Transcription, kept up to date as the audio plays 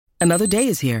Another day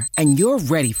is here, and you're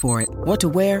ready for it. What to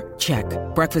wear? Check.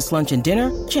 Breakfast, lunch, and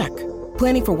dinner? Check.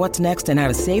 Planning for what's next and how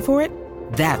to save for it?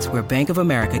 That's where Bank of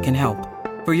America can help.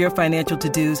 For your financial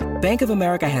to-dos, Bank of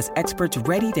America has experts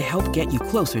ready to help get you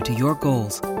closer to your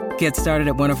goals. Get started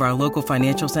at one of our local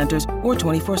financial centers or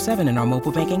 24/7 in our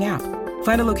mobile banking app.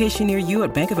 Find a location near you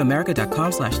at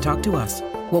bankofamerica.com/talktous.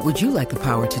 What would you like the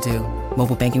power to do?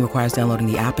 Mobile banking requires downloading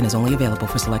the app and is only available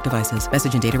for select devices.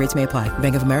 Message and data rates may apply.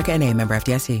 Bank of America N.A., member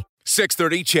FDIC.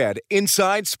 630 CHED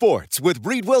Inside Sports with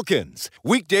Reed Wilkins.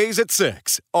 Weekdays at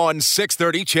 6 on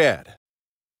 630 CHED.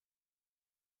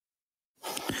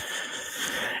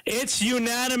 It's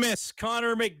unanimous.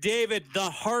 Connor McDavid, the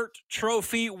Hart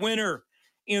Trophy winner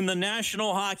in the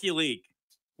National Hockey League.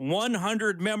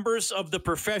 100 members of the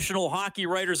Professional Hockey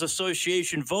Writers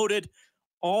Association voted.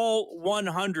 All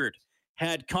 100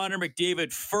 had Connor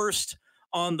McDavid first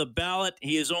on the ballot.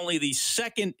 He is only the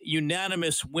second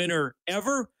unanimous winner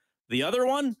ever. The other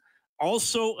one,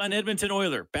 also an Edmonton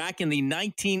Oiler, back in the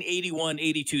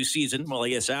 1981-82 season. Well, I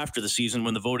guess after the season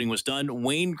when the voting was done,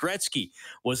 Wayne Gretzky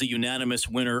was a unanimous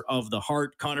winner of the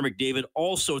Hart. Connor McDavid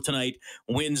also tonight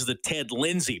wins the Ted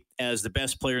Lindsay as the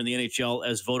best player in the NHL,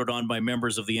 as voted on by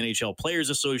members of the NHL Players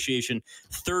Association.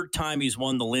 Third time he's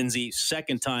won the Lindsay.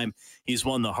 Second time he's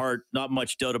won the Hart. Not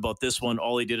much doubt about this one.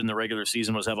 All he did in the regular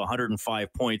season was have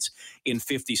 105 points in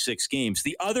 56 games.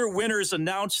 The other winners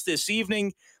announced this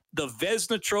evening. The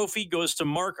Vezina Trophy goes to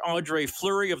Marc-Andre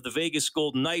Fleury of the Vegas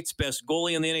Golden Knights, best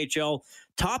goalie in the NHL.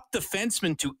 Top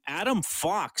defenseman to Adam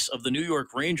Fox of the New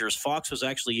York Rangers. Fox was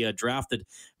actually drafted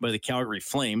by the Calgary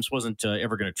Flames. Wasn't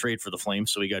ever going to trade for the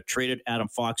Flames, so he got traded. Adam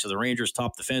Fox of the Rangers,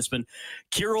 top defenseman.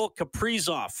 Kirill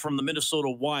Kaprizov from the Minnesota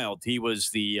Wild. He was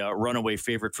the runaway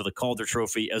favorite for the Calder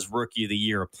Trophy as Rookie of the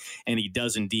Year, and he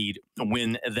does indeed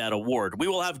win that award. We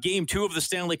will have Game 2 of the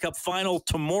Stanley Cup Final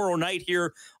tomorrow night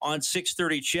here on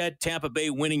 630 CHED. Tampa Bay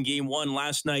winning Game 1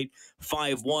 last night,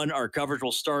 5-1. Our coverage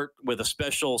will start with a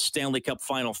special Stanley Cup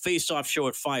Final face-off show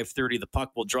at 5:30. The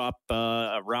puck will drop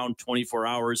around 24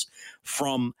 hours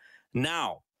from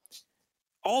now.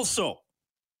 Also,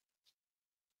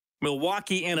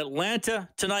 Milwaukee and Atlanta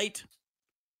tonight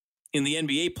in the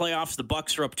NBA playoffs. The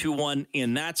Bucks are up 2-1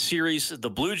 in that series. The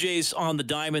Blue Jays on the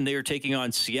diamond. They are taking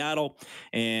on Seattle,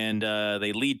 and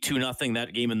they lead 2-0.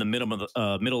 That game in the middle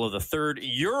of the third.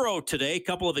 Euro today.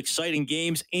 Couple of exciting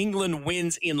games. England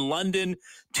wins in London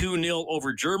 2-0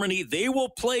 over Germany. They will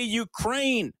play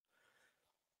Ukraine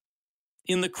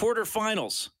in the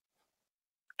quarterfinals.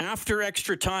 After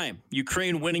extra time,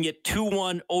 Ukraine winning it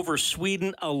 2-1 over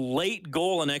Sweden. A late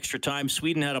goal in extra time.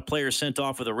 Sweden had a player sent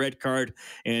off with a red card,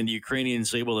 and the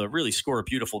Ukrainians able to really score a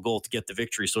beautiful goal to get the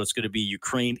victory. So it's going to be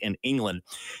Ukraine and England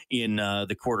in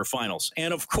the quarterfinals.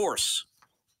 And, of course,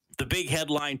 the big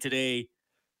headline today,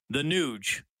 the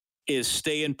Nuge is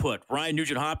staying put. Ryan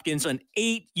Nugent-Hopkins, an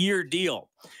 8-year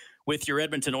deal with your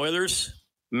Edmonton Oilers.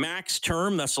 Max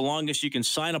term, that's the longest you can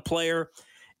sign a player.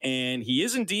 And he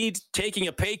is indeed taking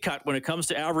a pay cut when it comes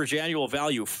to average annual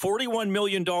value. $41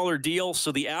 million deal.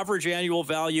 So the average annual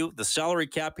value, the salary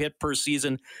cap hit per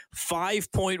season,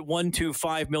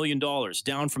 $5.125 million,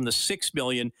 down from the $6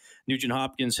 million Nugent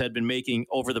Hopkins had been making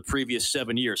over the previous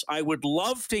 7 years. I would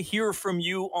love to hear from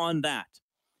you on that.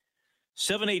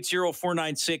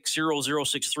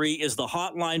 780-496-0063 is the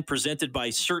hotline presented by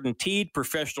CertainTeed,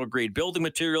 professional grade building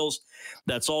materials.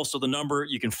 That's also the number.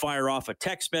 You can fire off a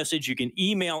text message. You can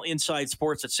email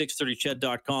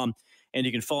insidesports@630ched.com, and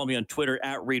you can follow me on Twitter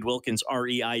at Reed Wilkins,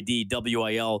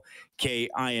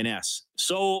 ReidWilkins.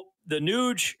 So the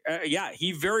Nuge,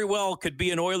 he very well could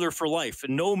be an Oiler for life.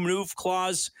 No move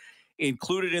clause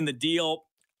included in the deal.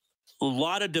 A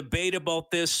lot of debate about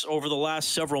this over the last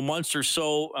several months or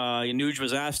so. Nuge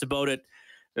was asked about it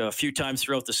a few times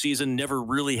throughout the season, never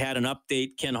really had an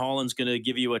update. Ken Holland's going to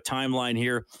give you a timeline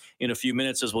here in a few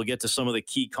minutes as we'll get to some of the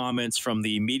key comments from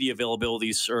the media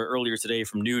availabilities earlier today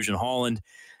from Nuge and Holland.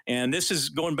 And this is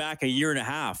going back a year and a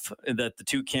half that the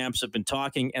two camps have been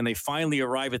talking, and they finally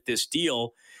arrive at this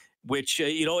deal, which,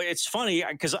 it's funny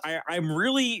because I'm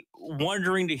really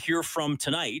wondering to hear from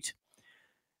tonight.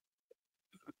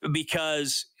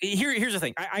 Because here's the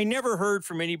thing. I never heard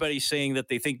from anybody saying that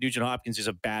they think Nugent Hopkins is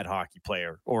a bad hockey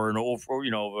player or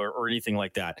anything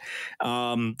like that.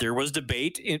 There was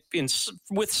debate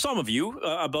with some of you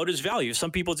about his value.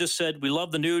 Some people just said, we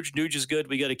love the Nuge. Nuge is good.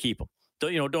 We got to keep him.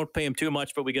 Don't pay him too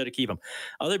much, but we got to keep him.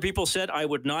 Other people said, I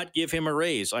would not give him a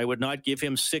raise. I would not give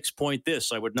him 6 point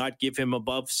this. I would not give him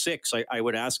above 6. I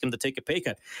would ask him to take a pay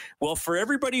cut. Well, for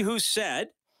everybody who said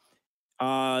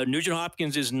Nugent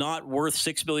Hopkins is not worth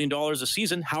 $6 million a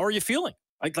season, how are you feeling?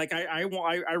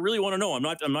 I really want to know.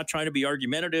 I'm not trying to be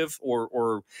argumentative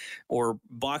or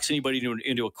box anybody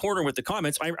into a corner with the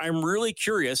comments. I'm really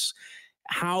curious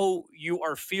how you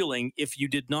are feeling if you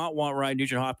did not want Ryan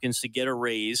Nugent-Hopkins to get a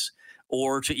raise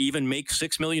or to even make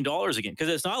 $6 million again. Because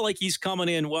it's not like he's coming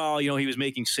in, well, he was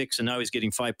making 6 and now he's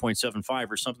getting 5.75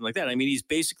 or something like that. I mean, he's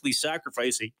basically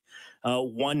sacrificing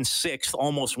 1/6,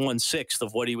 almost 1/6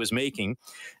 of what he was making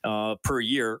per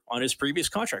year on his previous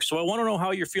contract. So I want to know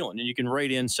how you're feeling. And you can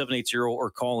write in 780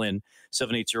 or call in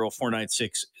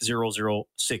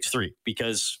 780-496-0063.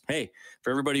 Because, hey, for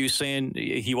everybody who's saying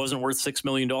he wasn't worth $6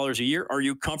 million a year, are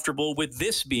you comfortable with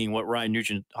this being what Ryan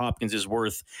Nugent-Hopkins is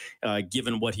worth,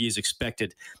 given what he is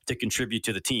expected to contribute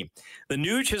to the team? The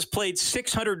Nuge has played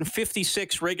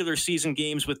 656 regular season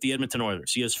games with the Edmonton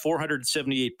Oilers. He has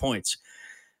 478 points.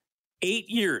 8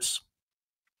 years.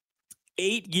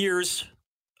 8 years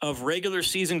of regular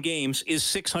season games is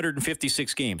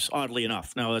 656 games, oddly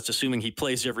enough. Now, that's assuming he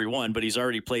plays every one, but he's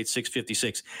already played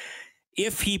 656.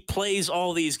 If he plays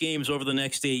all these games over the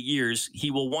next 8 years,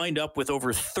 he will wind up with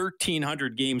over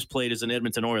 1,300 games played as an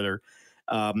Edmonton Oiler,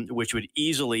 which would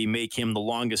easily make him the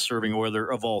longest-serving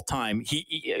Oiler of all time.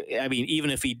 Even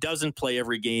if he doesn't play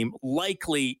every game,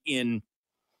 likely in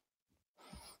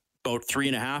about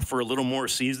 3.5 or a little more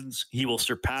seasons, he will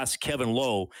surpass Kevin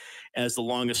Lowe as the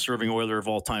longest-serving Oiler of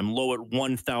all time. Lowe at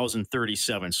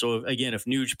 1,037. So, again, if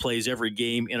Nuge plays every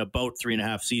game in about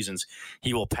 3.5 seasons,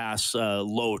 he will pass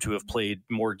Lowe to have played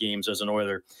more games as an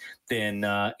Oiler than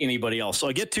anybody else. So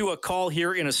I'll get to a call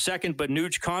here in a second, but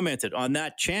Nuge commented on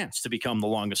that chance to become the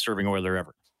longest-serving Oiler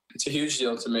ever. It's a huge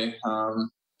deal to me.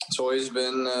 It's always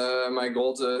been my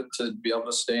goal to be able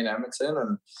to stay in Edmonton,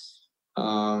 and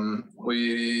that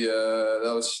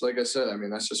was, like I said,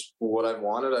 that's just what I've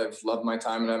wanted. I've loved my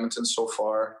time in Edmonton so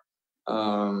far.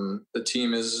 The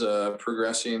team is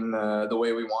progressing the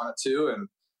way we want it to, and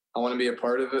I want to be a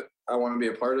part of it. I want to be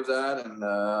a part of that. And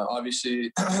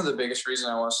obviously the biggest reason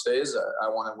I want to stay is I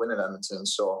want to win at Edmonton.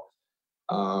 So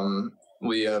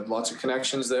we have lots of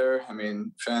connections there.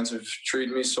 Fans have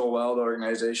treated me so well. The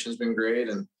organization's been great.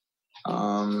 And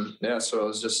so it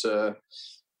was just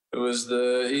it was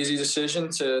the easy decision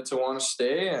to want to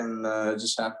stay, and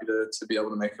just happy to be able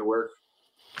to make it work.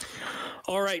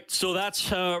 All right, so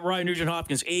that's Ryan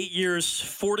Nugent-Hopkins. 8 years,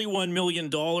 $41 million.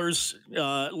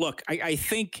 Look, I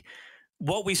think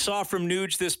what we saw from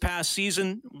Nuge this past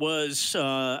season was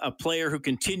a player who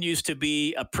continues to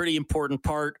be a pretty important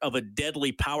part of a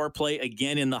deadly power play,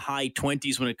 again in the high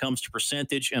 20s when it comes to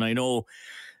percentage. And I know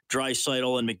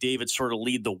Draisaitl and McDavid sort of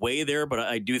lead the way there, but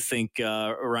I do think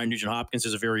Ryan Nugent-Hopkins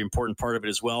is a very important part of it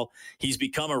as well. He's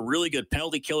become a really good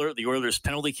penalty killer. The Oilers'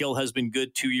 penalty kill has been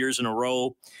good 2 years in a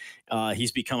row.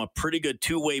 He's become a pretty good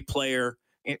two-way player.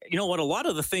 And you know what? A lot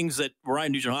of the things that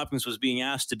Ryan Nugent-Hopkins was being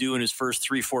asked to do in his first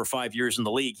 3, 4, 5 years in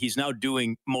the league, he's now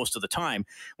doing most of the time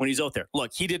when he's out there.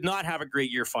 Look, he did not have a great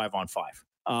year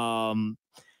 5-on-5.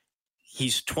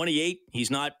 He's 28.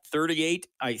 He's not 38.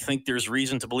 I think there's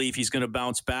reason to believe he's going to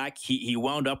bounce back. He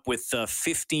wound up with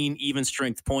 15 even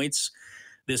strength points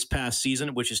this past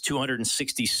season, which is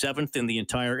 267th in the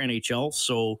entire NHL.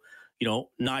 So,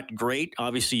 not great.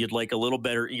 Obviously, you'd like a little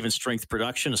better even strength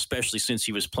production, especially since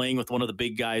he was playing with one of the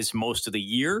big guys most of the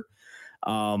year.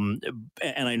 And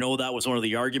I know that was one of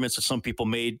the arguments that some people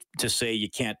made to say you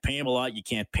can't pay him a lot. You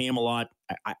can't pay him a lot.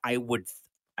 I would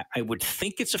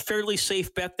think it's a fairly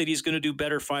safe bet that he's going to do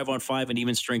better 5-on-5 and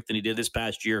even strength than he did this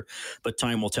past year, but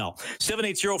time will tell.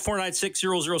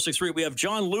 780-496-0063. We have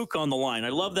John Luke on the line. I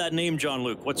love that name, John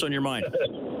Luke. What's on your mind?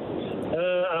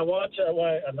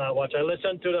 I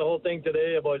listened to the whole thing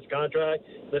today about his contract,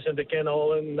 listened to Ken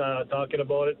Holland talking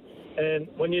about it. And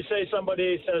when you say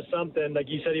somebody says something, like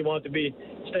he said he wanted to be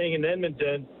staying in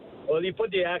Edmonton, well, he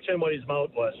put the action where his mouth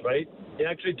was, right? He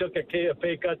actually took a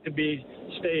pay cut to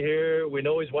stay here. We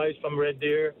know his wife's from Red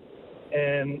Deer,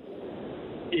 and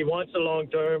he wants the long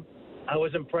term. I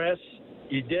was impressed.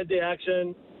 He did the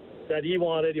action that he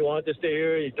wanted. He wanted to stay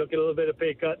here. He took a little bit of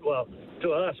pay cut. Well,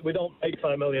 to us, we don't make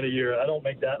 $5 million a year. I don't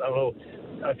make that. I don't know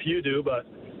if you do, but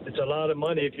it's a lot of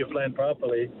money if you plan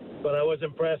properly. But I was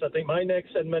impressed. I think my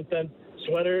next Edmonton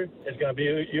sweater is going to be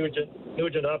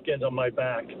Nugent-Hopkins on my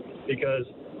back, because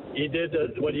he did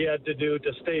what he had to do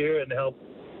to stay here and help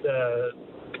the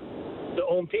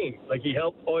home team. Like, he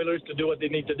helped Oilers to do what they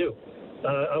need to do.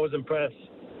 I was impressed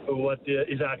with what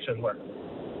his actions were.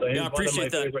 So I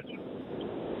appreciate that.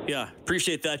 Yeah,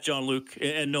 appreciate that, John Luke.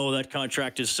 And no, that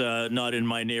contract is not in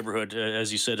my neighborhood.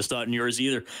 As you said, it's not in yours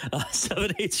either.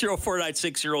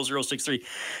 780-496-0063.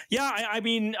 Yeah,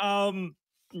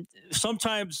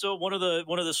 sometimes one of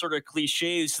the sort of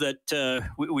cliches that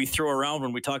we throw around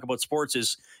when we talk about sports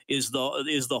is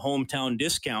the hometown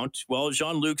discount. Well,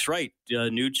 Jean-Luc's right.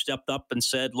 Nuge stepped up and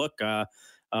said, "Look, I'm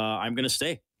going to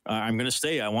stay. I'm going to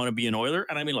stay. I want to be an Oiler."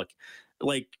 And I mean, look,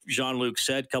 like Jean-Luc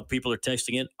said, a couple people are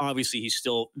texting in. Obviously, he's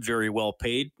still very well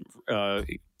paid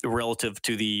relative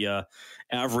to the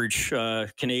average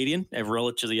Canadian,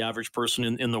 relative to the average person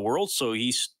in the world. So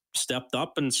he's stepped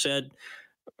up and said,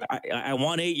 I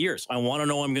want 8 years. I want to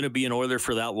know I'm going to be an Oiler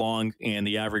for that long, and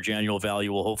the average annual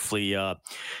value will hopefully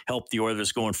help the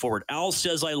Oilers going forward. Al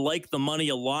says, I like the money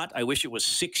a lot. I wish it was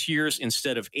 6 years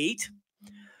instead of 8.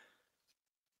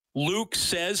 Luke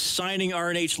says signing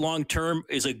RNH long-term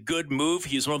is a good move.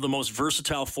 He's one of the most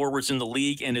versatile forwards in the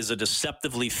league and is a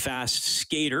deceptively fast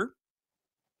skater.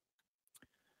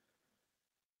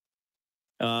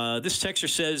 This texter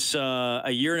says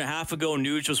a year and a half ago,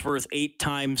 Nuge was worth 8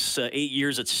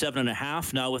 years at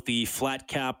 7.5. Now with the flat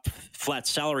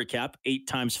salary cap, 8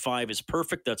 times 5 is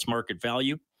perfect. That's market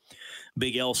value.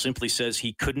 Big L simply says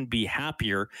he couldn't be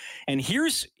happier. And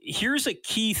here's a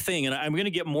key thing, and I'm going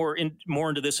to get more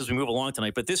into this as we move along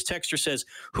tonight. But this texter says,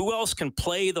 who else can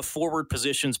play the forward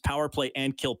positions, power play,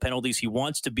 and kill penalties? He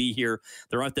wants to be here.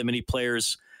 There aren't that many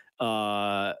players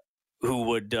who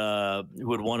would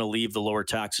want to leave the lower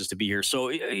taxes to be here. So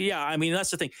yeah, I mean,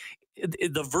 that's the thing.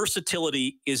 The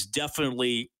versatility is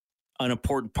definitely an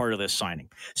important part of this signing.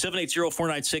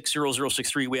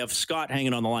 780-496-0063. We have Scott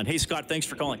hanging on the line. Hey, Scott, thanks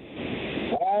for calling.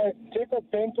 I took a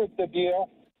pinch with the deal.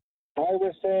 I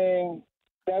was saying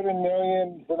 $7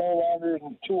 million for no longer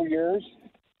than 2 years.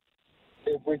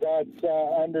 If we got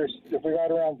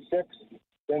around 6,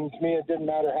 then to me it didn't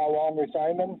matter how long we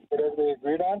signed them, whatever they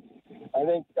agreed on. I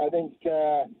think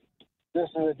this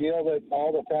is a deal that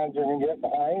all the fans are going to get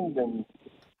behind and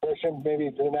push them maybe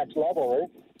to the next level, right?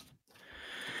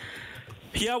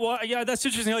 Yeah, well, yeah, that's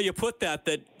interesting how you put that.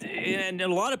 And a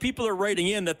lot of people are writing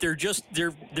in that they're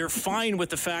fine with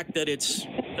the fact that it's,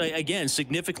 again,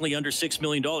 significantly under $6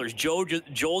 million.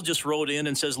 Joel just wrote in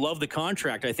and says, love the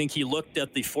contract. I think he looked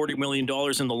at the $40 million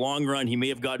in the long run. He may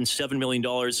have gotten $7 million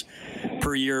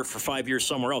per year for 5 years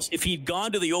somewhere else. If he'd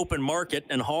gone to the open market,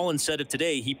 and Holland said it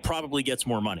today, he probably gets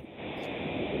more money.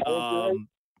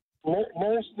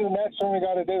 Nurse, the next one we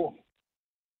got to do.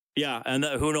 Yeah, and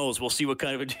who knows? We'll see what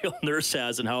kind of a deal Nurse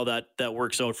has and how that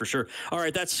works out for sure. All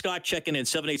right, that's Scott checking in,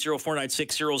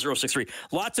 780-496-0063.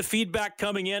 Lots of feedback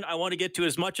coming in. I want to get to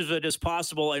as much of it as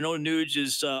possible. I know Nuge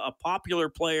is a popular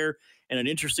player and an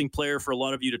interesting player for a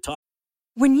lot of you to talk.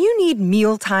 When you need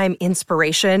mealtime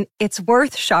inspiration, it's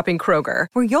worth shopping Kroger,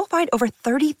 where you'll find over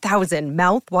 30,000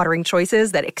 mouth-watering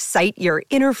choices that excite your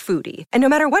inner foodie. And no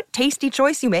matter what tasty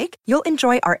choice you make, you'll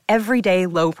enjoy our everyday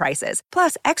low prices,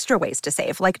 plus extra ways to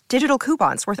save, like digital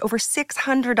coupons worth over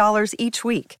 $600 each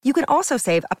week. You can also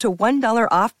save up to $1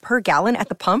 off per gallon at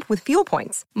the pump with fuel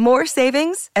points. More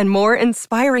savings and more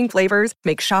inspiring flavors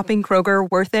make shopping Kroger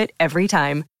worth it every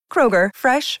time. Kroger,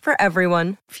 fresh for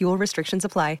everyone. Fuel restrictions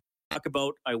apply.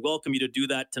 About. I welcome you to do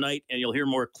that tonight, and you'll hear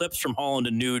more clips from Holland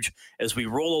and Nuge as we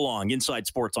roll along Inside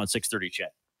Sports on 630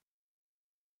 Chet.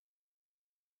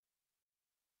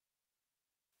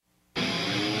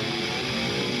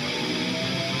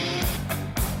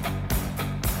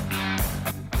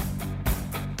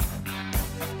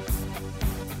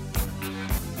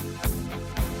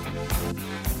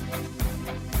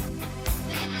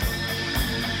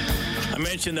 I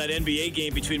mentioned that NBA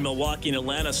game between Milwaukee and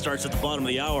Atlanta starts at the bottom of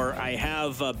the hour. I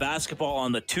have basketball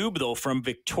on the tube, though, from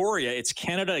Victoria. It's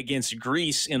Canada against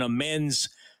Greece in a men's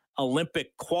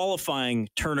Olympic qualifying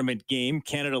tournament game.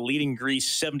 Canada leading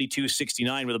Greece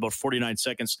 72-69 with about 49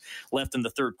 seconds left in the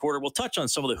third quarter. We'll touch on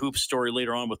some of the hoops story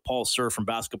later on with Paul Sir from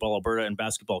Basketball Alberta, and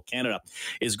Basketball Canada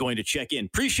is going to check in.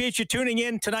 Appreciate you tuning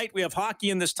in tonight. We have hockey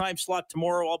in this time slot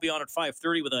tomorrow. I'll be on at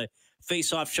 5:30 with a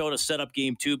face-off show to set up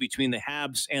game 2 between the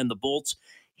Habs and the Bolts.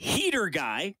 Heater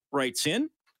Guy writes in.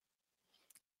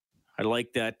 I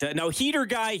like that. Now, Heater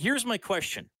Guy, here's my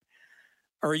question.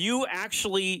 Are you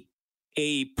actually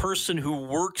a person who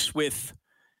works with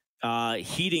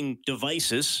heating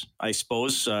devices, I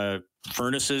suppose,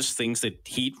 furnaces, things that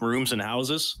heat rooms and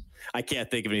houses? I can't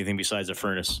think of anything besides a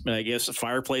furnace. I guess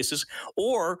fireplaces.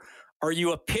 Or are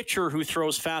you a pitcher who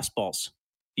throws fastballs?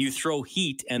 You throw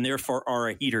heat and therefore are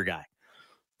a heater guy.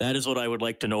 That is what I would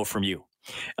like to know from you.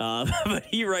 But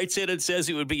he writes in and says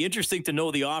it would be interesting to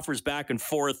know the offers back and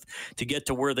forth to get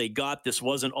to where they got. This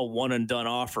wasn't a one-and-done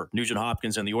offer, Nugent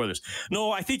Hopkins and the Oilers.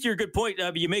 No, I think you're a good point.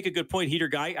 You make a good point, Heater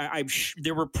Guy.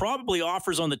 There were probably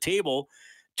offers on the table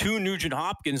to Nugent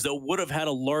Hopkins that would have had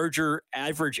a larger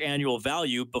average annual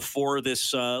value before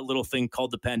this little thing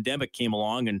called the pandemic came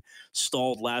along and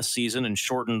stalled last season and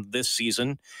shortened this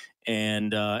season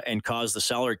and caused the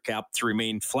salary cap to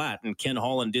remain flat. And Ken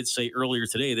Holland did say earlier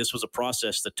today this was a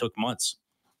process that took months.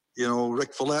 You know,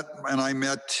 Rick Follett and I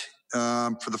met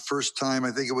for the first time,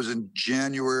 I think it was in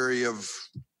January of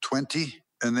 20.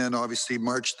 And then obviously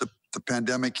March, the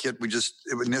pandemic hit.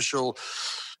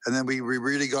 And then we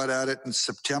really got at it in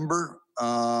September.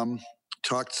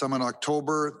 Talked some in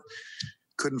October,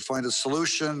 couldn't find a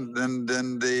solution.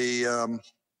 Then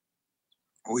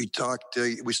we talked.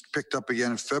 We picked up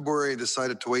again in February.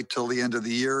 Decided to wait till the end of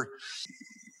the year.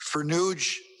 For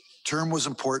Nuge, term was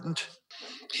important.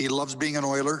 He loves being an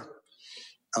Oiler.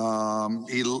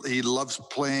 He loves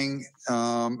playing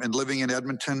and living in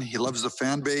Edmonton. He loves the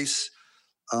fan base.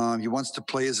 He wants to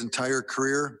play his entire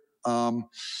career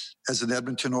as an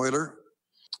Edmonton Oiler.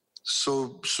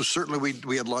 So certainly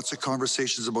we had lots of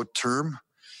conversations about term.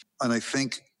 And I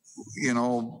think, you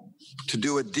know, to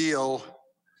do a deal,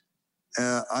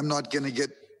 I'm not going to get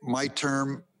my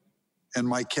term and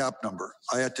my cap number.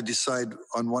 I had to decide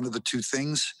on one of the two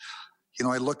things. You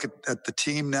know, I look at the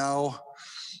team now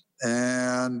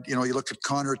and, you know, you look at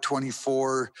Connor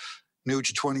 24,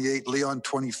 Nuge 28, Leon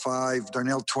 25,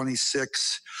 Darnell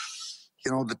 26.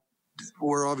 You know,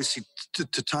 we're obviously the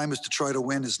time is to try to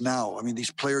win is now. I mean, these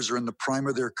players are in the prime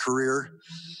of their career.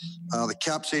 The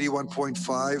cap's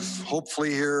 81.5.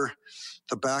 Hopefully here,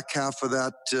 the back half of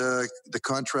that, the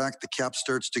contract, the cap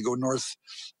starts to go north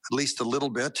at least a little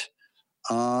bit.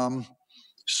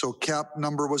 So cap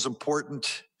number was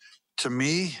important to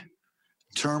me.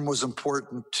 Term was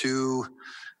important to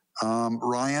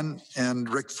Ryan and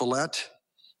Rick Follett.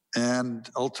 And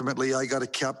ultimately, I got a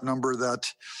cap number that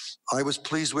I was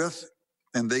pleased with,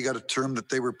 and they got a term that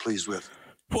they were pleased with.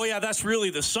 Well, yeah, that's really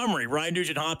the summary. Ryan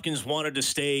Nugent-Hopkins wanted to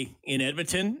stay in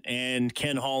Edmonton, and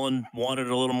Ken Holland wanted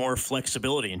a little more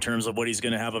flexibility in terms of what he's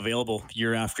going to have available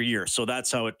year after year. So that's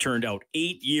how it turned out.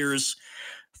 8 years,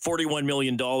 $41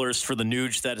 million for the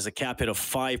Nuge. That is a cap hit of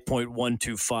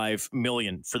 $5.125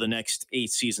 million for the next 8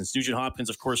 seasons. Nugent-Hopkins,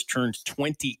 of course, turned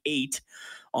 28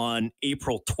 on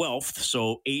April 12th.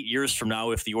 So 8 years from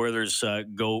now, if the Oilers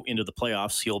go into the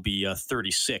playoffs, he'll be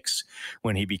 36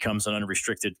 when he becomes an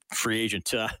unrestricted free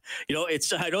agent. I know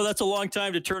that's a long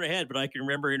time to turn ahead, but I can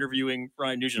remember interviewing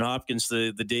Ryan Nugent-Hopkins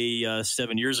the day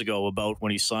 7 years ago about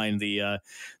when he signed the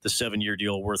 7-year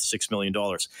deal worth $6 million.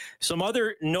 Some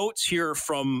other notes here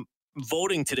from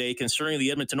voting today concerning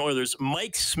the Edmonton Oilers.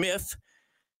 Mike Smith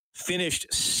finished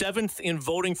 7th in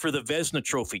voting for the Vezina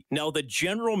Trophy. Now, the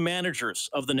general managers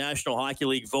of the National Hockey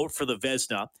League vote for the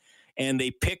Vezina, and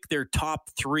they pick their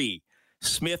top 3.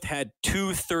 Smith had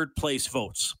 2 third-place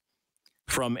votes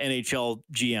from NHL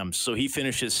GMs, so he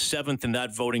finishes 7th in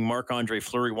that voting. Marc-Andre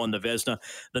Fleury won the Vezina.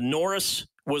 The Norris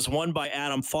was won by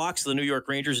Adam Fox, the New York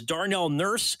Rangers. Darnell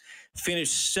Nurse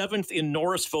finished 7th in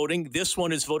Norris voting. This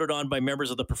one is voted on by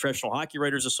members of the Professional Hockey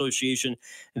Writers Association.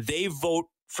 They vote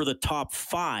for the top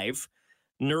 5.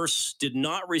 Nurse did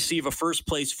not receive a first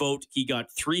place vote. He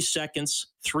got 3 seconds,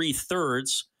 3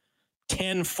 thirds,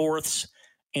 10 fourths,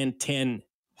 and 10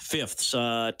 fifths.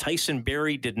 Tyson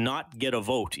Barrie did not get a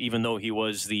vote, even though he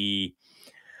was the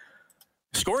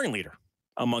scoring leader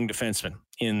among defensemen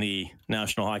in the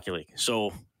National Hockey League.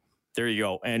 So there you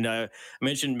go. And I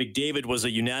mentioned McDavid was a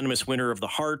unanimous winner of the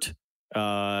Hart.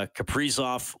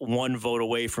 Kaprizov 1 vote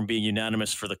away from being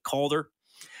unanimous for the Calder.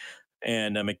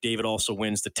 And McDavid also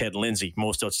wins the Ted Lindsay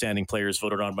Most Outstanding Players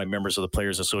voted on by members of the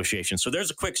Players Association. So there's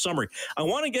a quick summary. I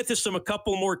want to get to a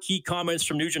couple more key comments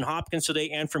from Nugent-Hopkins today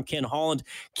and from Ken Holland.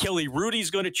 Kelly Rudy's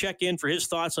going to check in for his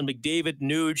thoughts on McDavid,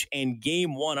 Nuge, and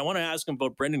Game 1. I want to ask him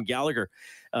about Brendan Gallagher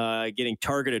getting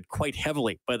targeted quite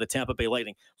heavily by the Tampa Bay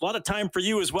Lightning. A lot of time for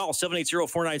you as well.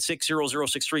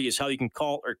 780-496-0063 is how you can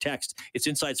call or text. It's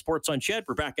Inside Sports on Ched.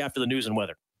 We're back after the news and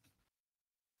weather.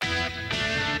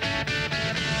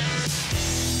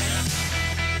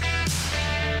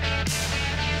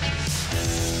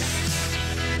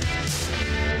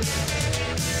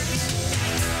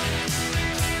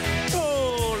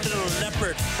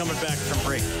 Coming back from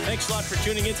break. Thanks a lot for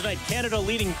tuning in tonight. Canada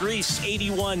leading Greece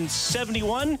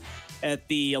 81-71 at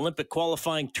the Olympic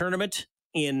qualifying tournament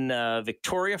in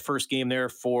Victoria. First game there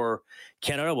for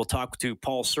Canada. We'll talk to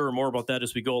Paul Sir more about that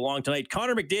as we go along tonight.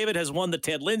 Connor McDavid has won the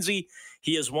Ted Lindsay.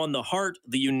 He has won the Hart,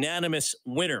 the unanimous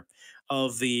winner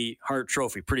of the Hart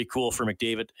Trophy. Pretty cool for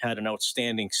McDavid. Had an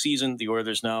outstanding season. The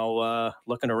Oilers now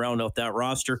looking to round out that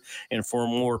roster and for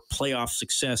more playoff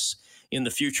success in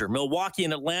the future. Milwaukee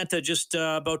and Atlanta just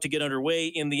about to get underway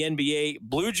in the NBA.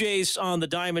 Blue Jays on the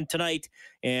diamond tonight,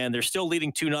 and they're still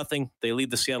leading 2-0. They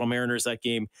lead the Seattle Mariners that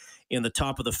game in the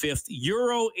top of the fifth.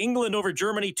 Euro, England over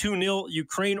Germany 2-0.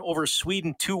 Ukraine over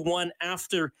Sweden 2-1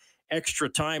 after extra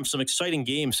time. Some exciting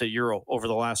games at Euro over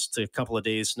the last couple of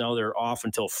days. Now they're off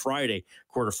until Friday.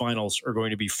 Quarterfinals are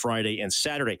going to be Friday and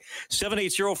Saturday.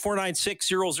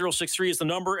 780-496-0063 is the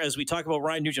number as we talk about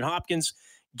Ryan Nugent-Hopkins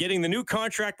getting the new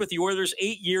contract with the Oilers,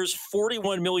 8 years,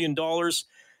 $41 million.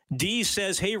 D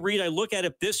says, hey, Reed, I look at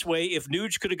it this way. If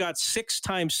Nuge could have got 6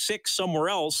 times 6 somewhere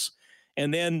else,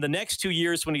 and then the next 2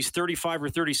 years when he's 35 or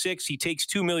 36, he takes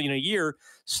 $2 million a year,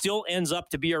 still ends up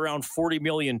to be around $40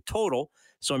 million total.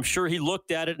 So I'm sure he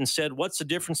looked at it and said, what's the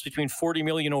difference between $40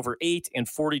 million over 8 and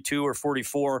 42 or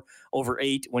 44 over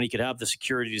 8 when he could have the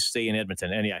security to stay in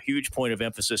Edmonton? And yeah, huge point of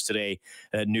emphasis today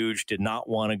that Nuge did not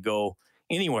want to go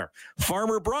anywhere.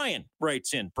 Farmer Brian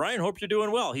writes in. Brian, hope you're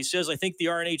doing well. He says, I think the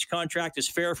RNH contract is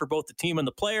fair for both the team and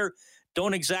the player.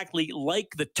 Don't exactly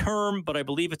like the term, but I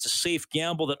believe it's a safe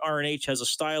gamble that RNH has a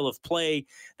style of play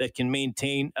that can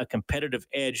maintain a competitive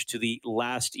edge to the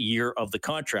last year of the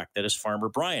contract. That is Farmer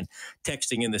Brian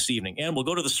texting in this evening. And we'll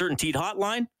go to the Certainteed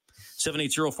hotline,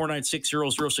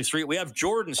 780-496-0063. We have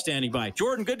Jordan standing by.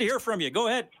 Jordan, good to hear from you. Go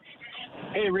ahead.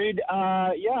 Hey, Reed.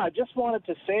 I just wanted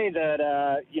to say that,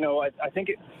 I think,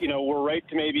 we're right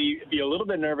to maybe be a little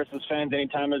bit nervous as fans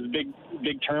anytime there's a big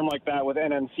term like that with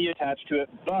NNC attached to it.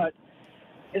 But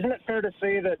isn't it fair to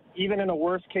say that even in a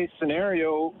worst-case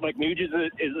scenario, like Nuge is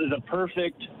a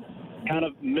perfect kind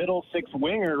of middle six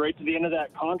winger right to the end of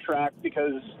that contract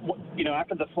because,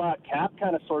 after the flat cap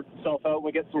kind of sorts itself out,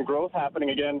 we get some growth happening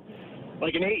again.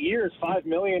 Like in 8 years, $5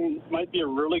 million might be a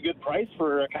really good price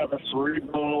for a kind of a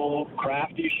cerebral,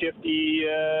 crafty, shifty,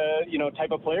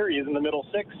 type of player. He is in the middle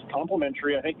six,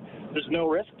 complimentary. I think there's no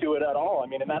risk to it at all. I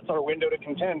mean, and that's our window to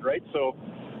contend, right? So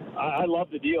I love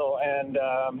the deal, and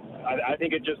I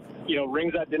think it just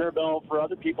rings that dinner bell for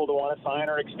other people to want to sign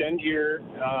or extend here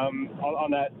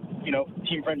on that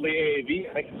team-friendly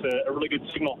AAV. I think it's a really good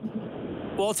signal.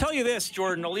 Well, I'll tell you this,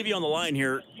 Jordan. I'll leave you on the line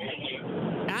here.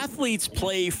 Athletes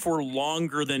play for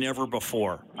longer than ever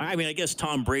before. I mean, I guess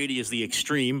Tom Brady is the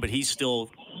extreme, but he's still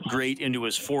great into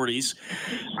his 40s.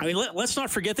 I mean, let's not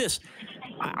forget this.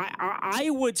 I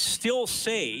would still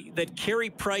say that Carey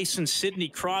Price and Sidney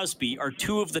Crosby are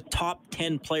 2 of the top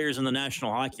 10 players in the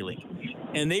National Hockey League.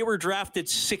 And they were drafted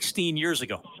 16 years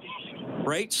ago,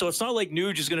 right? So it's not like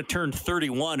Nuge is going to turn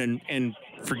 31 and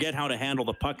forget how to handle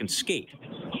the puck and skate.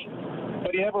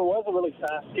 But he never was a really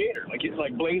fast skater.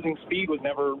 Like blazing speed was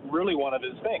never really one of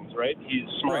his things, right? He's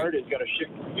smart. Right. He's got a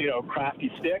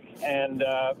crafty stick, and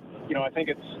I think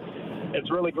it's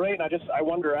really great. And I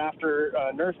wonder after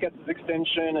Nurse gets his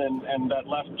extension and that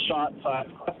left shot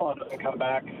side doesn't come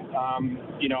back,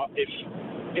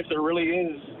 if there really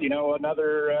is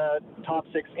another top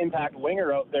 6 impact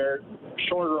winger out there,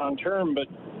 shorter on term, but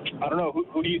I don't know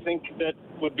who do you think that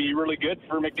would be really good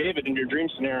for McDavid in your dream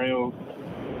scenario?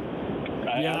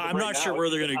 Yeah, I'm not sure where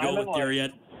they're going to go with there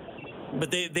yet.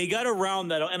 But they got around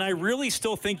that. And I really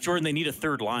still think, Jordan, they need a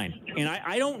third line. And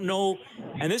I don't know.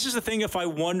 And this is the thing, if I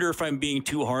wonder if I'm being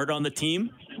too hard on the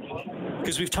team.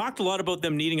 Because we've talked a lot about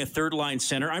them needing a third line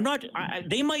center.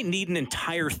 They might need an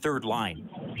entire third line.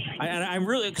 I'm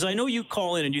really, because I know you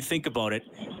call in and you think about it.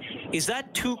 Is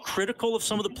that too critical of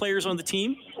some of the players on the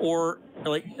team? Or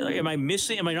am I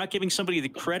not giving somebody the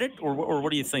credit, or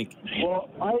what do you think? Well,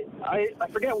 I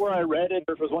forget where I read it,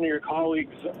 or if it was one of your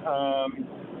colleagues.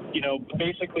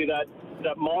 Basically that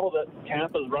model that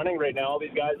Tampa's running right now, all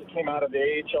these guys that came out of the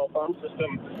AHL farm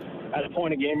system at a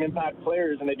point of game impact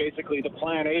players, and the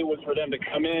plan A was for them to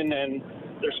come in and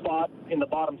their spot in the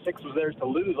bottom 6 was theirs to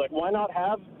lose. Like, why not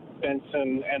have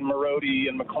Benson and Marody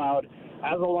and McLeod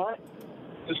as a line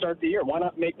to start the year? Why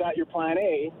not make that your plan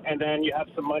A, and then you have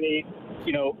some money,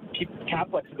 keep cap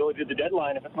flexibility to the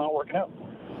deadline if it's not working out?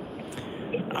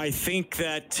 I think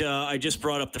that I just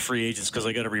brought up the free agents because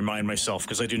I got to remind myself,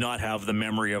 because I do not have the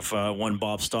memory of one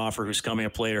Bob Stauffer who's coming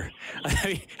up later.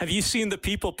 Have you seen the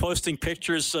people posting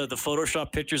pictures, the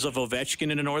Photoshop pictures of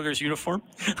Ovechkin in an Oilers uniform?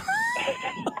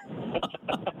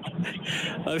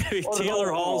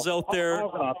 Taylor Hall's out there.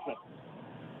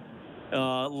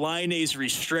 Laine's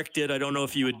restricted. I don't know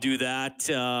if you would do that.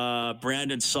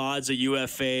 Brandon Saad's a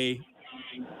UFA.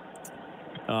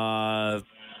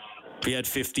 He had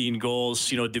 15 goals.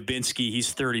 Dubinsky,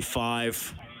 he's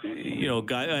 35.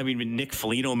 guy. I mean, Nick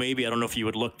Foligno, maybe. I don't know if you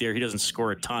would look there. He doesn't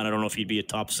score a ton. I don't know if he'd be a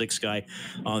top 6 guy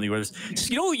on the Oilers.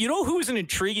 You know who's an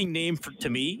intriguing name to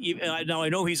me? Now, I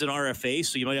know he's an RFA,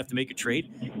 so you might have to make a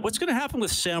trade. What's going to happen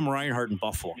with Sam Reinhart in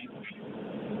Buffalo?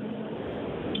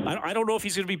 I don't know if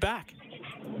he's going to be back.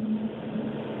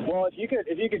 Well, if you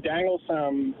could dangle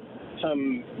some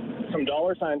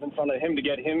dollar signs in front of him to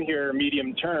get him here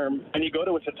medium term, and you go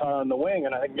to Wichita on the wing,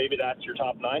 and I think maybe that's your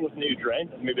top 9 with Nuge, right?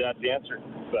 Maybe that's the answer.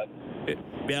 But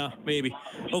yeah, maybe.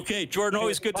 Okay, Jordan,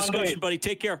 always good discussion, buddy.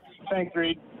 Take care. Thanks,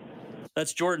 Reed.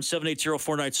 That's Jordan,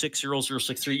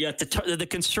 780-496-0063. Yeah, the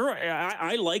concern,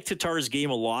 I like Tatar's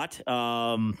game a lot.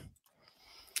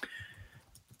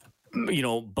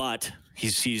 But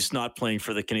he's not playing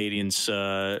for the Canadians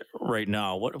right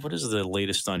now. What is the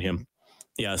latest on him?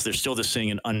 Yes, they're still just saying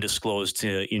an undisclosed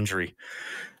injury.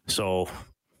 So,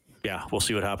 yeah, we'll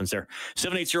see what happens there.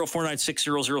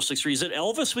 780-496-0063. Is it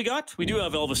Elvis we got? We do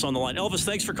have Elvis on the line. Elvis,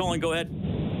 thanks for calling. Go ahead.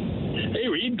 Hey,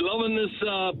 Reed, loving this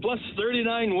plus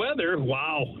 39 weather.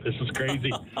 Wow, this is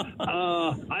crazy.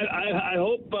 I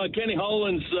hope Kenny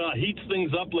Holland heats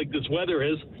things up like this weather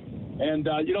is. And,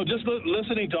 just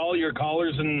listening to all your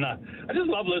callers, and I just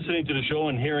love listening to the show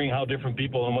and hearing how different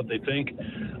people and what they think.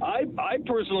 I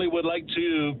personally would like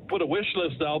to put a wish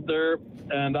list out there,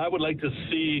 and I would like to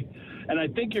see, and I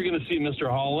think you're going to see Mr.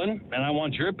 Holland, and I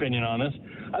want your opinion on this.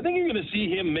 I think you're going to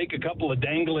see him make a couple of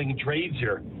dangling trades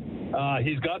here.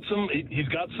 He's got some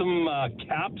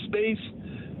cap space,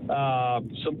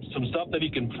 some stuff that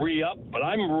he can free up, but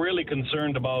I'm really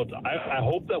concerned about. I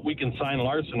hope that we can sign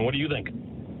Larson. What do you think?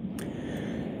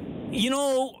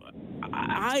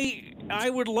 I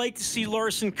would like to see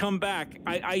Larson come back.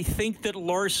 I think that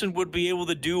Larson would be able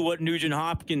to do what Nugent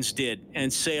Hopkins did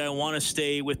and say, I want to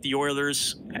stay with the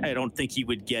Oilers. I don't think he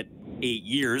would get 8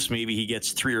 years. Maybe he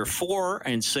gets 3 or 4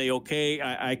 and say, okay,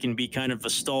 I can be kind of a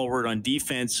stalwart on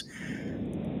defense.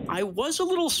 I was a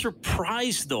little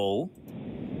surprised, though.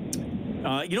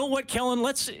 You know what, Kellen?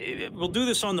 We'll do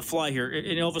this on the fly here.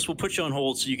 And Elvis, we'll put you on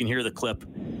hold so you can hear the clip.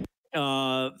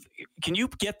 Can you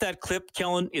get that clip,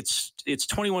 Kellen? It's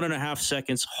 21 and a half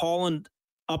seconds. Holland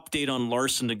update on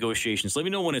Larson negotiations. Let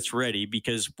me know when it's ready,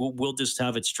 because we'll just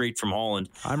have it straight from Holland.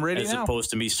 I'm ready as now. Opposed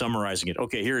to me summarizing it.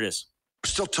 Okay, here it is.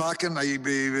 Still talking.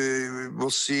 We'll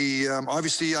see.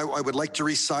 Obviously, I would like to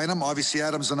re-sign him. Obviously,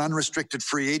 Adam's an unrestricted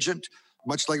free agent,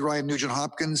 much like Ryan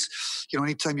Nugent-Hopkins.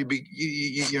 Anytime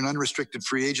you're an unrestricted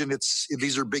free agent,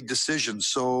 these are big decisions.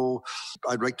 So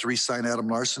I'd like to re-sign Adam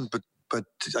Larson, but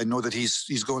I know that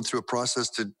he's going through a process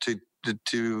to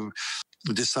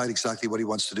decide exactly what he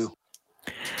wants to do.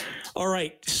 All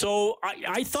right. So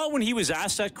I thought when he was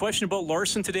asked that question about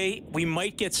Larson today, we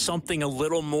might get something a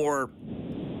little more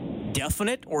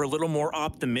definite or a little more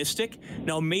optimistic.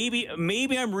 Now, maybe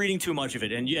I'm reading too much of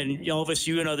it, and Elvis,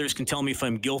 you and others can tell me if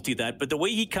I'm guilty of that, but the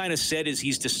way he kind of said is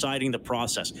he's deciding the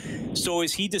process. So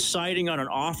is he deciding on an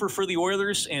offer for the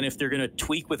Oilers, and if they're going to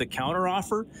tweak with a counter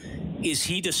offer? Is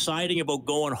he deciding about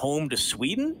going home to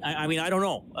Sweden? I mean, I don't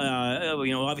know.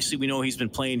 Obviously we know he's been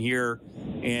playing here,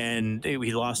 and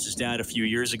he lost his dad a few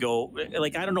years ago.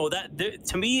 Like, I don't know.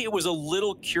 To me, it was a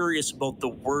little curious about the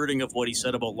wording of what he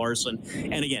said about Larson.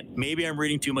 And again, maybe I'm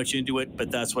reading too much into it,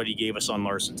 but that's what he gave us on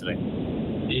Larson today.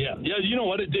 Yeah. You know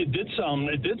what? It did sound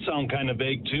kind of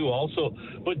vague too, also.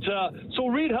 But so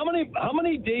Reed, how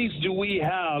many days do we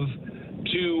have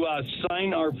to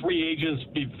sign our free agents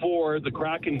before the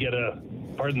Kraken get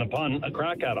pardon the pun, a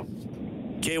crack at them?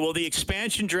 Okay. Well, the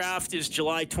expansion draft is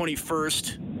July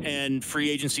 21st, and free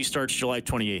agency starts July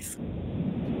 28th.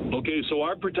 Okay. So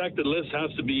our protected list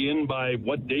has to be in by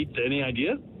what date? Any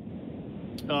idea?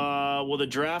 Well, the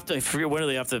draft, I forget when do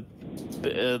they have to.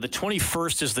 The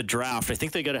 21st is the draft. I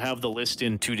think they got to have the list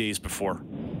in 2 days before.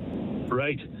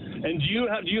 Right. And do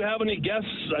you have any guess?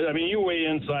 I mean, you're way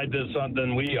inside this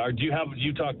than we are.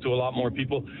 You talk to a lot more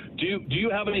people. Do you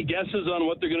have any guesses on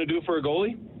what they're going to do for a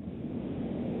goalie?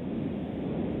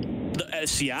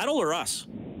 Seattle or us?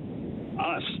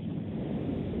 Us.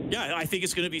 Yeah, I think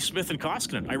it's going to be Smith and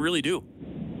Koskinen. I really do.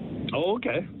 Oh,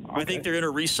 okay. I think they're going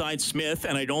to re-sign Smith,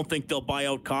 and I don't think they'll buy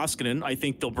out Koskinen. I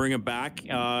think they'll bring him back.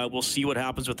 We'll see what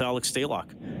happens with Alex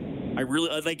Stalock.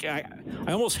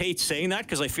 I almost hate saying that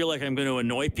because I feel like I'm going to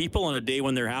annoy people on a day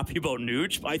when they're happy about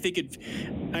Nuge.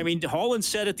 Holland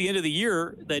said at the end of the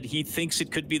year that he thinks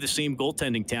it could be the same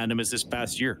goaltending tandem as this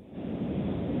past year.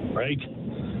 Right.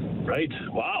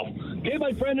 Wow. Okay,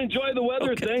 my friend, enjoy the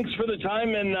weather. Okay. Thanks for the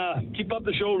time, and keep up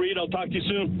the show, Reed. I'll talk to you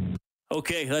soon.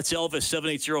 Okay, that's Elvis,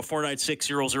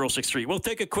 780-496-0063. We'll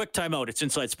take a quick timeout. It's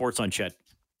Inside Sports on Chet.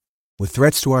 With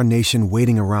threats to our nation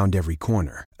waiting around every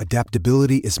corner,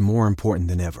 adaptability is more important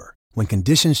than ever. When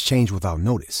conditions change without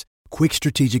notice, quick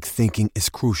strategic thinking is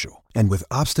crucial. And with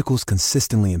obstacles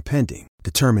consistently impending,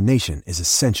 determination is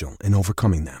essential in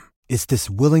overcoming them. It's this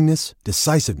willingness,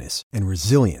 decisiveness, and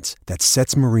resilience that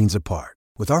sets Marines apart.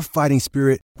 With our fighting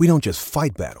spirit, we don't just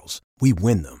fight battles, we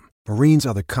win them. Marines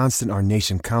are the constant our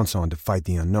nation counts on to fight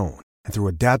the unknown. And through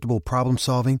adaptable problem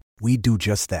solving, we do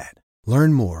just that.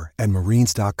 Learn more at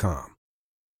marines.com.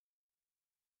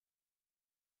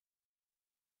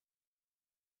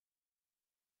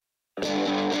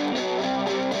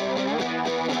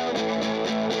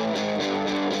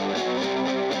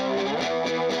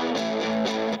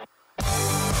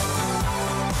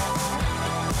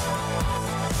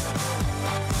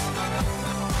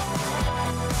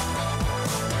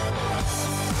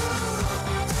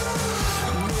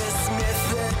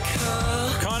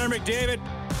 Connor McDavid,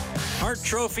 Hart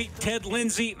Trophy, Ted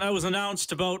Lindsay. That was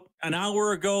announced about an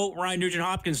hour ago. Ryan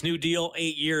Nugent-Hopkins' new deal,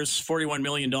 8 years, $41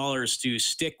 million to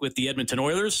stick with the Edmonton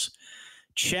Oilers.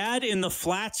 Chad in the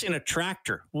Flats in a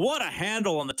tractor. What a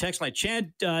handle on the text line.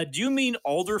 Chad, do you mean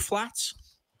Alder Flats?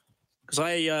 Because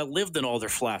I lived in Alder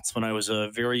Flats when I was a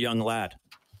very young lad.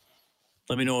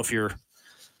 Let me know if you're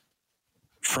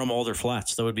from Alder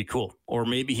Flats. That would be cool. Or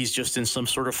maybe he's just in some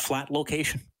sort of flat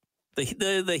location.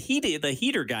 The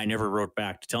heater guy never wrote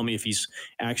back to tell me if he's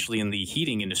actually in the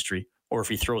heating industry or if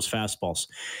he throws fastballs.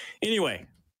 Anyway,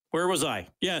 where was I?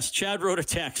 Yes, Chad wrote a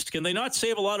text. Can they not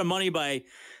save a lot of money by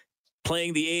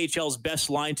playing the AHL's best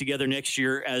line together next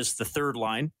year as the third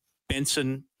line?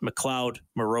 Benson, McLeod,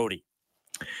 Marody.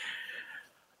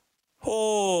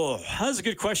 Oh, that's a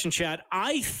good question, Chad.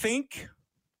 I think,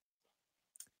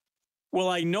 well,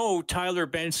 I know Tyler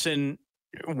Benson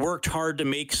worked hard to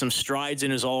make some strides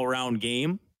in his all-around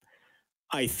game.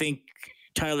 I think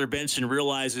Tyler Benson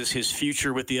realizes his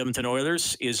future with the Edmonton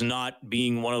Oilers is not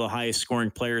being one of the highest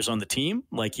scoring players on the team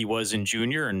like he was in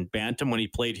junior and bantam when he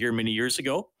played here many years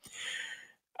ago.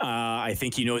 I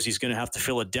think he knows he's going to have to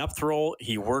fill a depth role.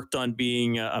 He worked on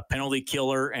being a penalty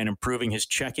killer and improving his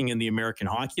checking in the American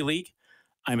Hockey League.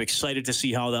 I'm excited to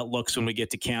see how that looks when we get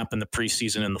to camp in the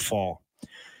preseason in the fall.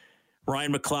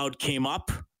 Ryan McLeod came up.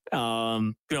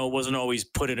 Wasn't always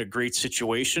put in a great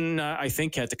situation. I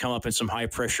think had to come up in some high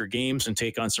pressure games and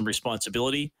take on some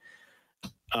responsibility.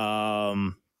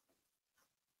 I'm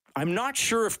not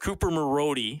sure if Cooper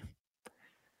Marody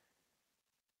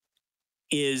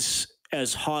is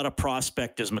as hot a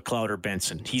prospect as McLeod or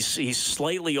Benson. He's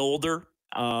slightly older.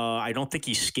 I don't think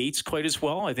he skates quite as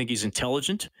well. I think he's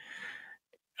intelligent.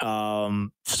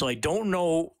 So I don't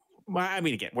know. I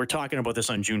mean, again, we're talking about this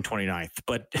on June 29th,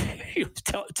 but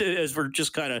as we're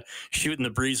just kind of shooting the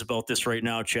breeze about this right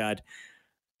now, Chad,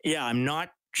 yeah, I'm not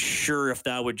sure if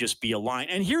that would just be a line.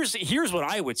 And here's what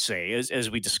I would say as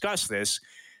we discuss this.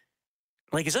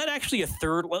 Like, is that actually a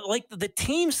third? Like, the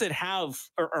teams that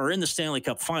are in the Stanley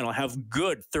Cup final have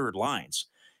good third lines.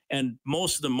 And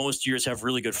most of them, most years, have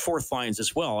really good fourth lines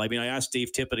as well. I mean, I asked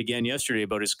Dave Tippett again yesterday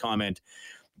about his comment.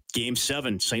 Game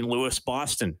 7, St. Louis,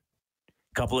 Boston.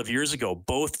 A couple of years ago,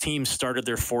 both teams started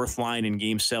their fourth line in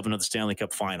Game 7 of the Stanley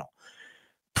Cup final.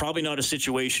 Probably not a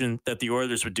situation that the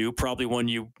Oilers would do, probably one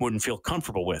you wouldn't feel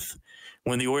comfortable with.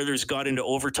 When the Oilers got into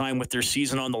overtime with their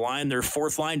season on the line, their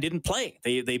fourth line didn't play.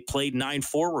 They played 9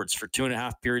 forwards for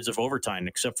 2.5 periods of overtime,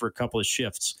 except for a couple of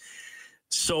shifts.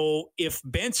 So if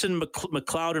Benson,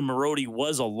 McLeod, and Marody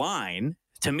was a line,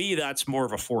 to me, that's more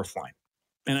of a fourth line.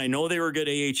 And I know they were a good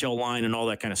AHL line and all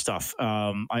that kind of stuff.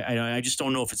 I just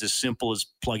don't know if it's as simple as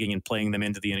plugging and playing them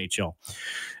into the NHL.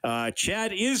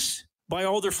 Chad is by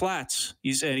Alder Flats.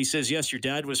 He says, yes, your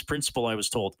dad was principal, I was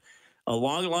told. A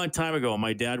long, long time ago,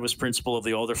 my dad was principal of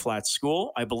the Alder Flats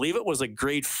School. I believe it was a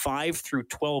grade 5 through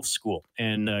 12 school.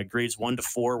 And grades 1 to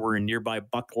 4 were in nearby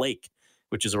Buck Lake,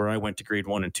 which is where I went to grade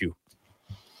 1 and 2.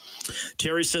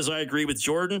 Terry says, I agree with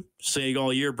Jordan, saying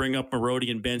all year, bring up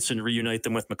Marody and Benson, reunite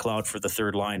them with McLeod for the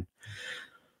third line.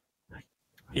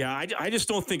 Yeah, I just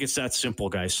don't think it's that simple,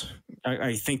 guys.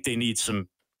 I think they need some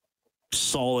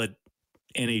solid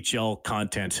NHL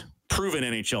content, proven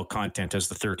NHL content as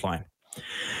the third line.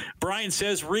 Brian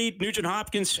says, Reed,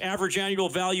 Nugent-Hopkins, average annual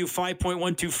value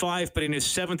 5.125, but in his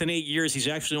 7th and 8 years, he's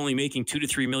actually only making $2 to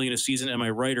 $3 million a season. Am I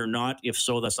right or not? If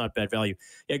so, that's not bad value.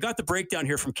 Yeah, I got the breakdown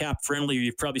here from Cap Friendly.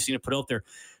 You've probably seen it put out there.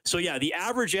 So yeah, the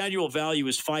average annual value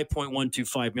is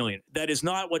 $5.125 million. That is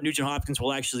not what Nugent-Hopkins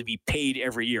will actually be paid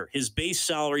every year. His base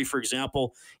salary, for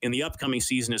example, in the upcoming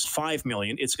season is $5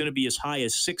 million. It's going to be as high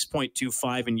as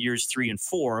 6.25 in years 3 and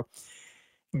 4.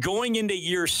 Going into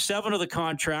year 7 of the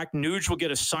contract, Nuge will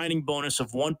get a signing bonus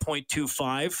of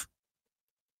 1.25.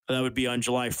 That would be on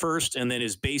July 1st. And then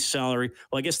his base salary,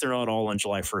 well, I guess they're not all on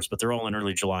July 1st, but they're all in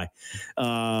early July.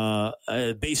 A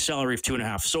base salary of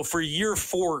 2.5. So for year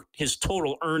 4, his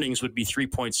total earnings would be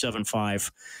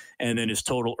 3.75. And then his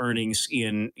total earnings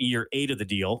in year 8 of the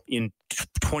deal in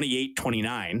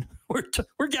 28-29, we're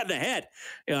getting ahead,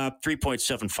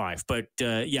 3.75. But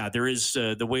there is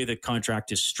the way the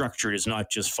contract is structured is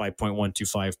not just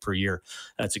 5.125 per year.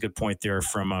 That's a good point there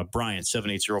from Brian,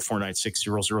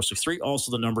 780-496-0063.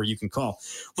 Also the number you can call.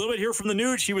 A little bit here from the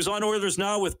Nuge. He was on Oilers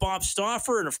Now with Bob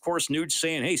Stauffer, and of course Nuge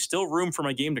saying, hey, still room for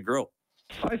my game to grow.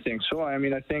 I think so. I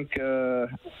mean, I think the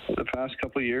past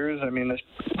couple of years, I mean, this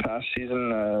past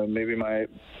season, maybe my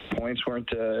points weren't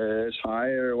as high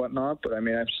or whatnot, but I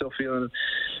mean, I'm still feeling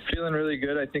really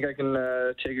good. I think I can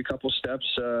take a couple steps,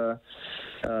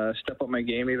 step up my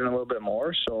game even a little bit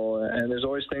more. So, and there's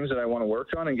always things that I want to work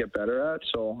on and get better at.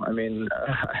 So, I mean,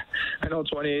 I know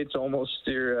 28's almost,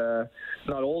 you're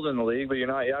not old in the league, but you're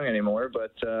not young anymore.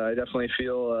 But I definitely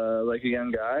feel like a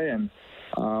young guy and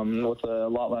with a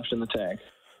lot left in the tank.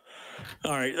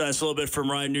 All right, that's a little bit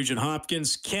from Ryan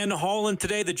Nugent-Hopkins. Ken Holland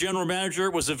today, the general manager,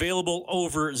 was available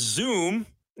over Zoom,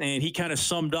 and he kind of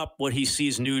summed up what he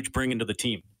sees Nuge bringing to the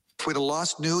team. If we'd have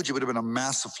lost Nuge, it would have been a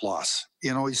massive loss.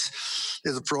 You know, he's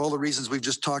for all the reasons we've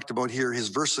just talked about here, his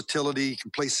versatility, he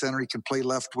can play center, he can play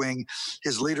left wing,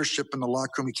 his leadership in the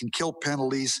locker room, he can kill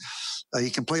penalties, he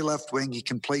can play left wing, he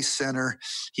can play center,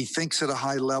 he thinks at a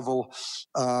high level.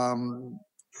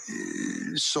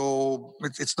 So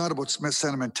it's not about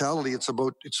sentimentality. It's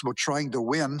about trying to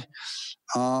win,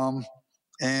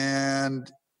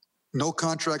 and no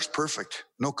contract's perfect.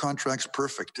 No contract's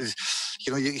perfect.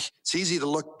 You know, it's easy to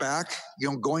look back. You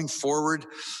know, going forward,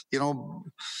 you know,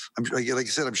 like I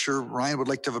said, I'm sure Ryan would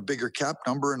like to have a bigger cap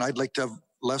number, and I'd like to have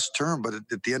less term. But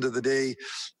at the end of the day,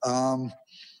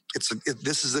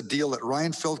 this is a deal that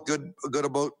Ryan felt good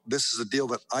about. This is a deal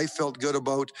that I felt good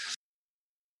about.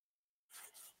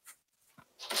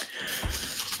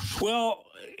 Well,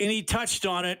 and he touched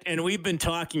on it, and we've been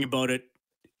talking about it,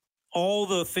 all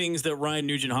the things that Ryan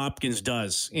Nugent-Hopkins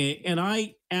does. And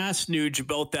I asked Nuge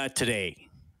about that today.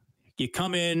 You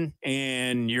come in,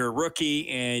 and you're a rookie,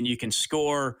 and you can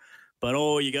score, but,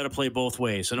 you got to play both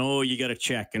ways. And, you got to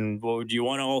check. And do you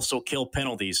want to also kill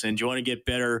penalties? And do you want to get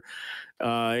better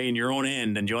in your own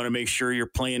end? And do you want to make sure you're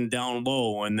playing down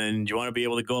low? And then do you want to be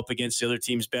able to go up against the other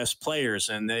team's best players?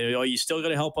 And you still got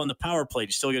to help on the power play.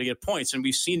 You still got to get points. And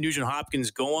we've seen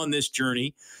Nugent-Hopkins go on this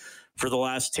journey for the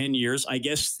last 10 years. I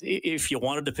guess if you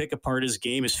wanted to pick apart his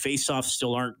game, his faceoffs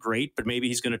still aren't great, but maybe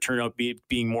he's going to turn out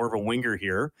being more of a winger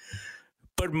here.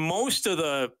 But most of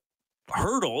the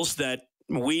hurdles that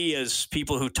we as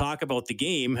people who talk about the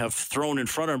game have thrown in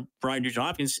front of Brian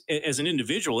Nugent-Hopkins as an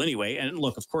individual anyway. And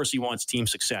look, of course he wants team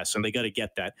success and they got to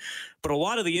get that. But a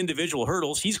lot of the individual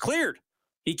hurdles, he's cleared.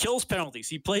 He kills penalties.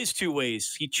 He plays two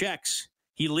ways. He checks.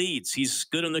 He leads. He's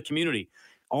good in the community.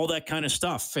 All that kind of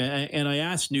stuff. And I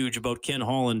asked Nuge about Ken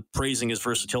Holland praising his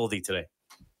versatility today.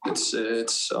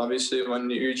 It's obviously when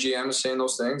your GM is saying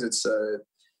those things, it's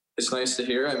nice to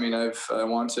hear. I mean, I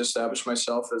want to establish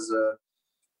myself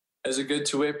as a good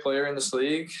two-way player in this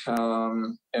league,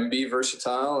 and be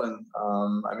versatile. And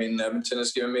I mean, Edmonton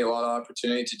has given me a lot of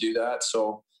opportunity to do that.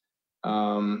 So,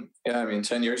 I mean,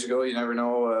 10 years ago, you never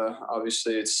know.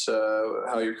 Obviously, it's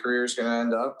how your career is going to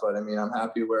end up. But I mean, I'm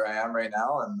happy where I am right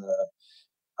now, and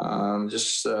I'm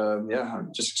just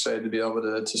excited to be able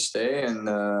to stay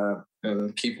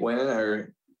and keep winning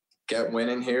or get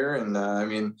winning here. And I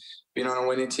mean, being on a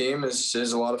winning team is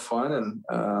a lot of fun. And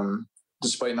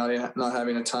despite not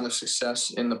having a ton of success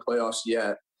in the playoffs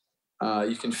yet,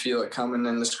 you can feel it coming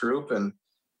in this group. And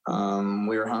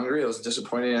we were hungry. It was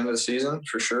disappointing at the end of the season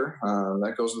for sure.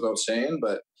 That goes without saying.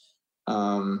 But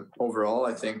overall,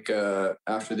 I think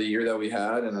after the year that we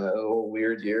had and a little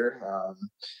weird year,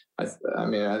 I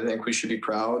think we should be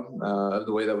proud of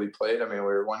the way that we played. I mean, we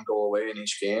were one goal away in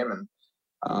each game, and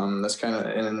that's kind of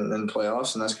in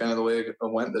playoffs, and that's kind of the way it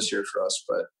went this year for us.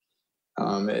 But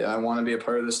I want to be a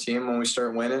part of this team when we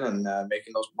start winning and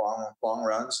making those long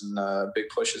runs and big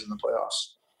pushes in the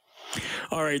playoffs.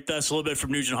 All right, that's a little bit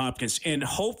from Nugent-Hopkins. And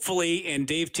hopefully, and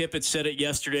Dave Tippett said it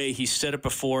yesterday, he said it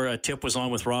before, Tip was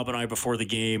on with Rob and I before the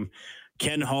game,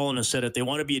 Ken Holland has said it, they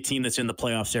want to be a team that's in the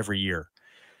playoffs every year.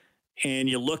 And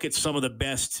you look at some of the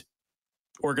best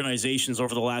organizations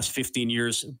over the last 15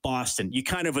 years, Boston, you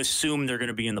kind of assume they're going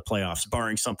to be in the playoffs,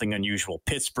 barring something unusual.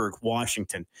 Pittsburgh,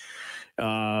 Washington,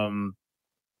 I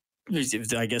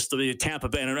guess the Tampa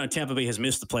Bay. I don't know, Tampa Bay has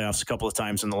missed the playoffs a couple of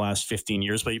times in the last 15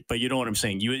 years, but you know what I'm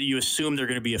saying. You assume they're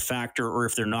going to be a factor, or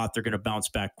if they're not, they're going to bounce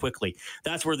back quickly.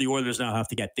 That's where the Oilers now have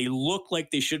to get. They look like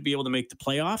they should be able to make the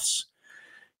playoffs.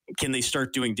 can they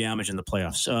start doing damage in the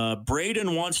playoffs?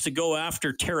 Braden wants to go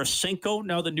after Tarasenko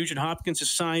now that Nugent Hopkins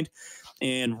is signed.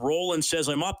 And Roland says,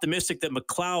 I'm optimistic that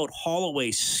McLeod,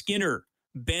 Holloway, Skinner,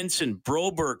 Benson,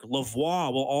 Broberg,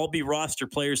 Lavoie will all be roster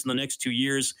players in the next 2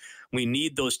 years. We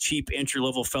need those cheap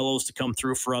entry-level fellows to come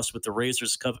through for us with the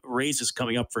raises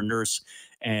coming up for Nurse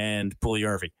and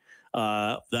Puljujarvi.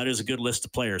 That is a good list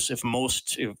of players. If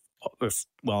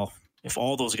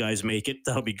all those guys make it,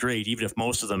 that'll be great. Even if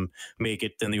most of them make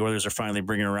it, then the Oilers are finally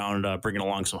bringing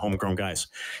along some homegrown guys.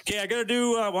 Okay, I got to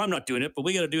do, I'm not doing it, but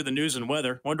we got to do the news and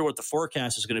weather. Wonder what the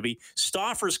forecast is going to be.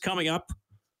 Stauffer's coming up.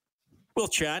 We'll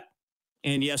chat.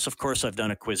 And yes, of course, I've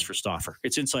done a quiz for Stauffer.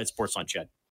 It's Inside Sports on Ched.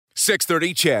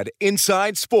 6:30 Ched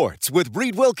Inside Sports with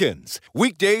Reed Wilkins.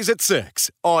 Weekdays at 6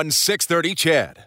 on 6:30 Ched.